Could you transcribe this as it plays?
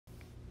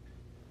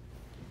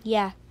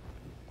Yeah,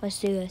 let's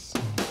do this.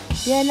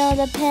 You know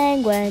the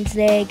penguins,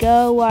 they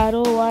go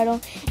waddle,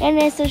 waddle, and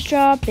it's just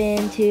drop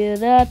into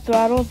the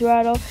throttle,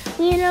 throttle.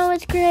 You know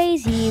it's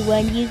crazy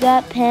when you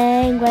got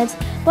penguins,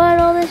 but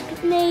all this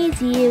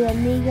mazy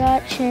when we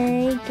got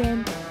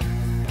shaken.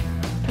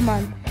 Come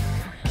on.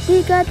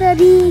 We got the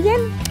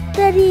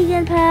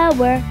Deegan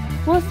power.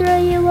 We'll throw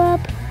you up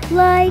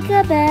like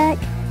a bat.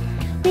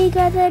 We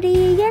got the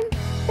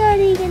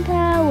Deegan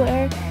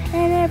power,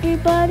 and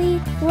everybody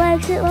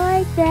likes it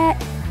like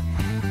that.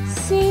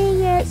 Sing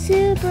it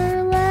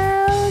super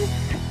loud.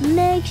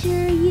 Make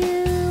sure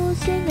you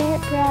sing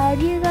it proud.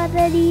 You got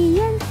the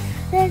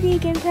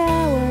Deegan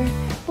power.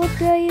 We'll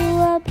throw you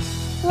up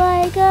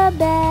like a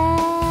bat.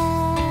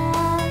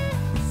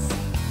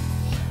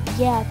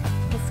 Yeah,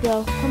 let's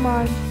go. Come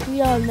on.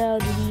 We all know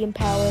the Deegan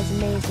power is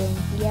amazing.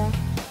 Yeah.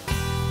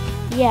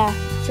 Yeah.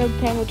 So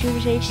Penguin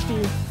Tubers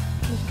HD.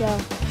 Let's go.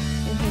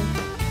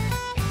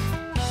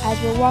 As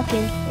we're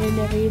walking and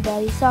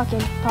everybody's talking,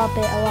 pop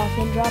it, a lock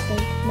and drop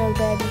it.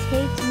 Nobody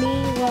hates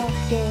me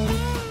walking.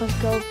 Let's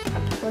go,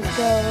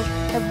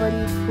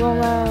 everybody will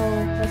know.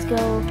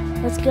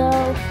 Let's go,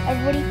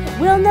 everybody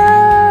will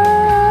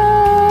know.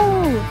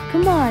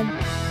 Come on.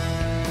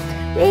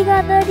 We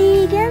got the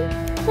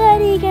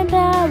Deegan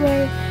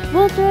power.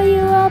 We'll throw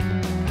you up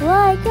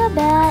like a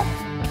bat.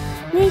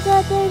 We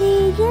got the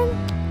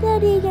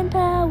Deegan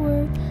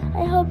power.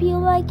 I hope you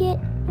like it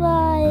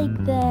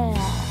like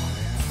that.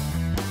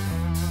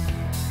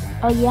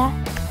 Oh yeah?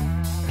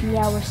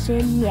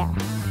 MEOWERSON, meow.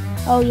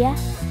 Oh yeah?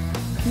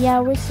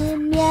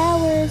 MEOWERSON,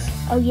 meowers.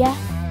 Oh yeah?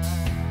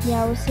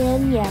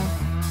 MEOWERSON, meow.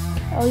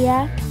 Oh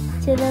yeah?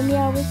 To the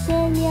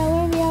MEOWERSON,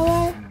 meower,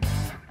 meower.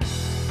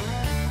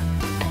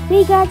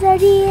 We got the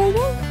Deegan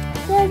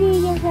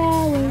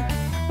power.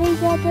 We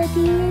got the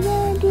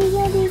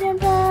Deegan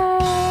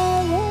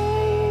power.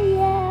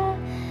 Yeah.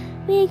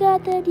 We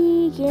got the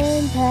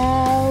Deegan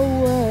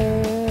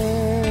power.